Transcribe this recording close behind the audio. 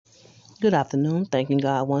Good afternoon. Thanking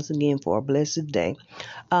God once again for a blessed day.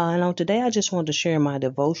 And on today, I just want to share my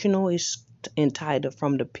devotional. It's entitled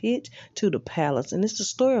From the Pit to the Palace. And it's the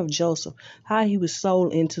story of Joseph, how he was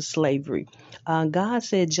sold into slavery. God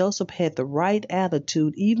said Joseph had the right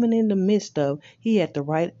attitude, even in the midst of, he had the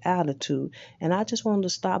right attitude. And I just wanted to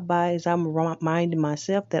stop by as I'm reminding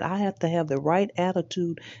myself that I have to have the right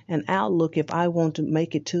attitude and outlook if I want to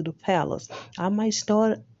make it to the palace. I might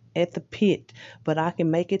start at the pit, but I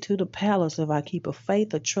can make it to the palace if I keep a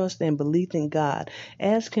faith, a trust, and belief in God.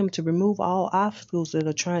 Ask Him to remove all obstacles that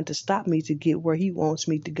are trying to stop me to get where He wants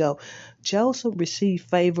me to go. Joseph received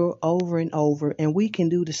favor over and over, and we can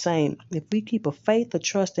do the same. If we keep a faith, a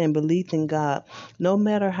trust, and belief in God, no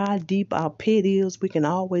matter how deep our pit is, we can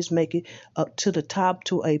always make it up to the top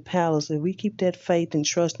to a palace if we keep that faith and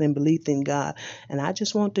trust and belief in God. And I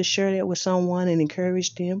just want to share that with someone and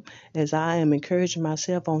encourage them as I am encouraging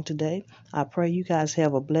myself on today. I pray you guys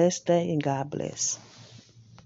have a blessed day and God bless.